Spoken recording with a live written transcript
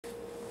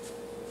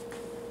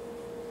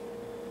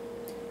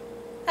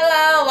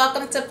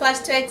welcome to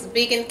Plush2x's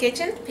Vegan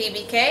Kitchen,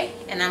 PVK,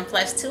 and I'm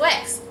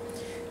Plush2x.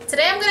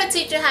 Today I'm going to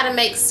teach you how to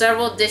make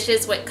several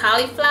dishes with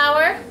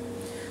cauliflower.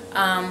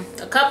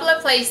 A couple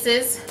of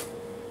places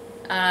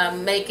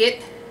make it,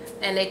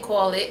 and they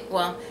call it,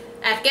 well,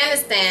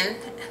 Afghanistan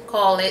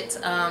call it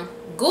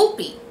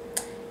gulpi,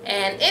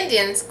 and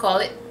Indians call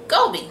it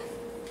gobi.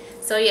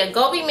 So yeah,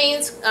 gobi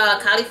means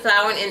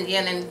cauliflower in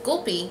Indian, and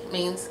gulpi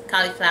means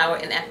cauliflower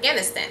in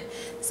Afghanistan.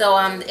 So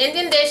the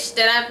Indian dish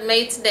that I've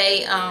made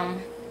today,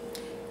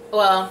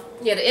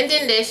 the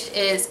Indian dish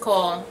is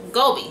called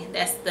gobi.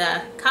 That's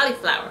the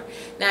cauliflower.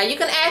 Now you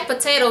can add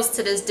potatoes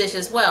to this dish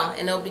as well,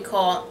 and it'll be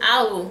called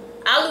aloo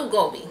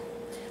gobi,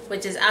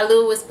 which is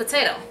aloo with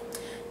potato.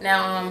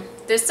 Now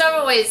there's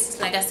several ways,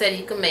 like I said,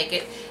 you can make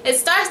it. It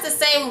starts the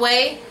same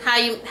way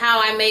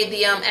how I made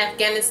the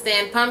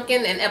Afghanistan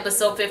pumpkin in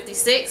episode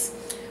 56,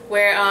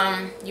 where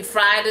you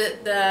fry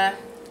the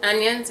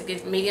onions. You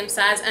get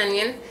medium-sized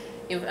onion.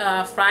 You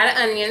fry the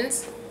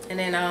onions, and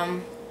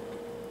then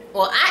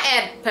well, I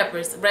add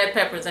peppers, red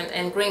peppers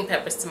and green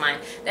peppers to mine.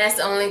 That's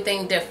the only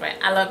thing different.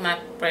 I love my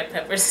red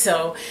peppers,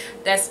 so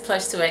that's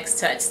Plush2x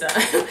touch.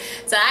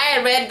 So I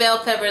add red bell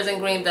peppers and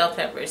green bell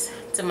peppers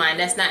to mine.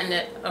 That's not in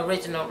the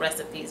original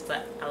recipes,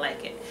 but I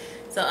like it.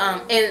 So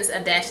and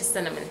a dash of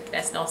cinnamon.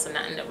 That's also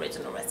not in the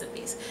original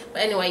recipes.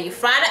 But anyway, you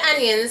fry the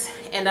onions,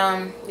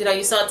 and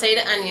you saute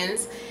the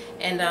onions,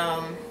 and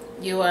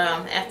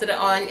after the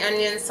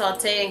onions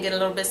saute and get a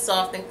little bit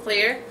soft and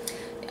clear,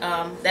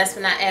 that's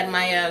when I add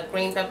my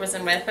green peppers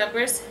and red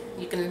peppers.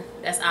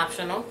 That's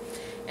optional.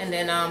 And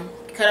then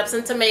cut up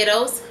some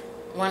tomatoes.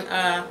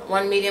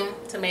 One medium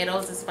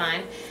tomatoes is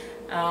fine.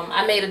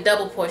 I made a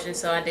double portion,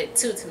 so I did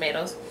 2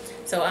 tomatoes.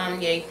 So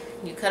yeah,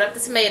 you cut up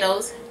the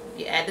tomatoes.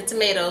 You add the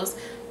tomatoes.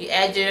 You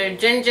add your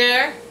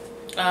ginger,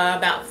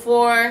 about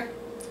 4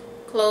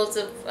 cloves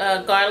of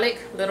garlic,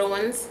 little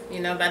ones.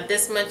 About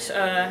this much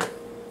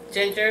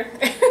ginger,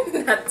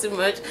 not too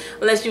much,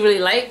 unless you really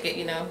like it.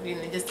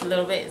 Just a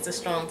little bit. It's a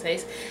strong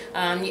taste.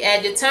 You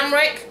add your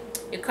turmeric,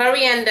 your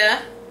coriander,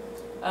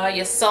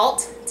 your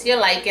salt to your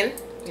liking.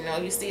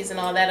 You season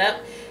all that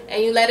up,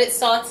 and you let it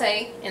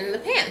saute in the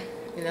pan.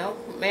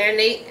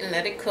 Marinate and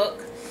let it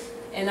cook.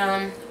 And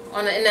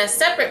in a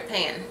separate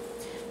pan,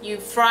 you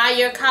fry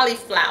your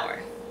cauliflower.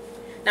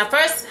 Now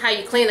first, how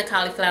you clean the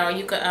cauliflower,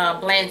 you could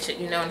blanch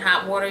it, in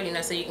hot water,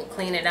 so you can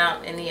clean it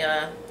out, any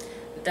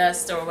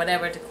dust or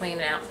whatever to clean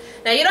it out.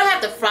 Now you don't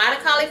have to fry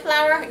the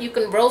cauliflower. You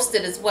can roast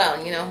it as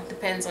well.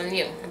 Depends on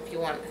you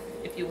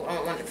if you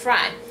don't want it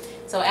fried.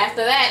 So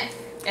after that,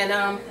 and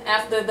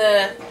after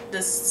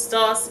the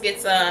sauce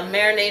gets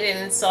marinated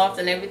and soft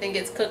and everything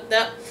gets cooked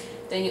up,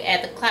 then you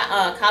add the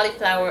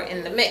cauliflower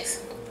in the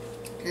mix.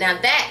 Now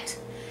that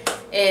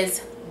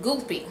is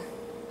gulpi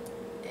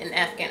in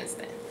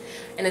Afghanistan,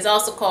 and it's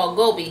also called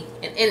gobi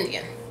in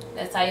India.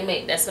 That's how you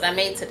make. That's what I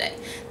made today.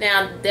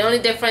 Now the only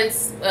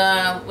difference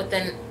with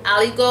an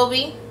aloo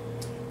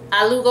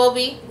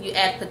gobi, you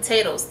add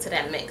potatoes to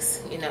that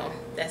mix.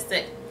 That's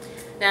it.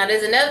 Now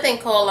there's another thing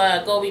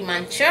called gobi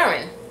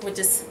Manchurian, which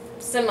is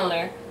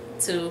similar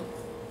to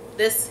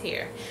this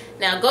here.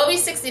 Now gobi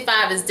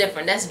 65 is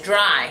different. That's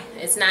dry.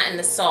 It's not in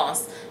the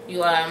sauce.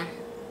 You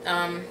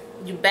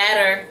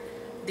batter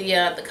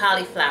the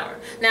cauliflower.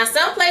 Now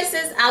some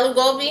places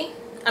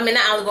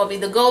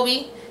the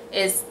gobi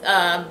is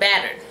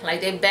battered.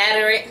 Like they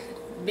batter it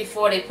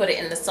before they put it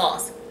in the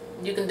sauce.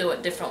 You can do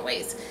it different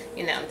ways.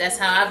 That's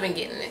how I've been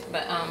getting it.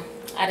 But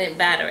I didn't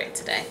batter it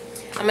today.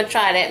 I'm gonna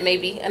try that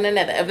maybe in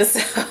another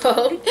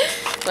episode.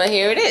 But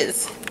here it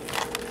is.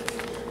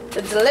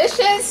 The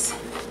delicious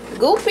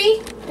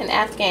gulpi in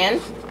Afghan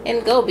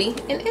and gobi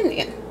in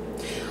Indian.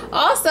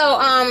 Also,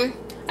 I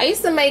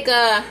used to make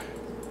a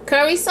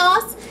curry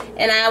sauce,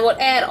 and I would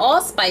add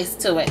allspice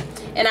to it.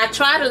 And I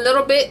tried a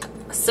little bit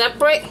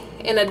separate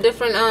in a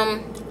different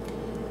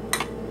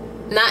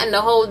not in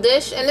the whole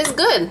dish, and it's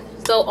good.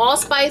 So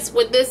allspice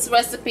with this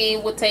recipe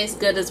will taste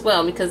good as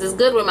well, because it's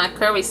good with my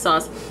curry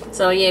sauce.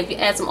 So yeah, if you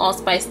add some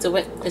allspice to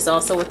it, it's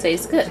also will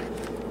taste good.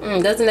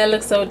 Doesn't that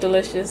look so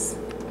delicious?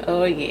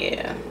 Oh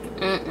yeah.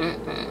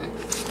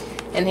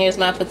 And here's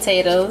my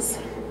potatoes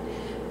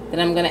that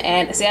I'm gonna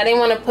add. See, I didn't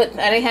want to put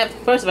I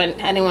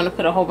didn't want to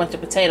put a whole bunch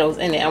of potatoes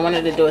in it. I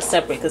wanted to do it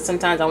separate, because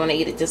sometimes I want to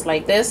eat it just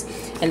like this,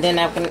 and then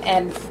I can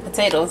add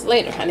potatoes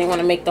later. I didn't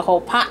want to make the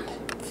whole pot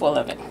full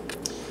of it.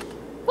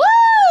 Woo!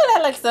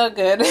 That looks so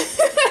good.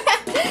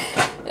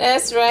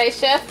 That's right,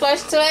 Chef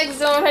Plush2x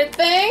doing her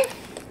thing.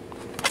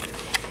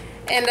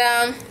 And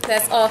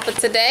that's all for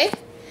today.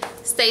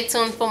 Stay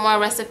tuned for more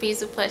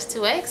recipes with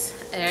Plush2x.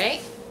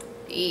 Alright?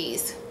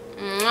 Peace.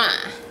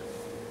 Mwah.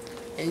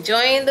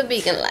 Enjoying the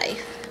vegan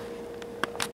life.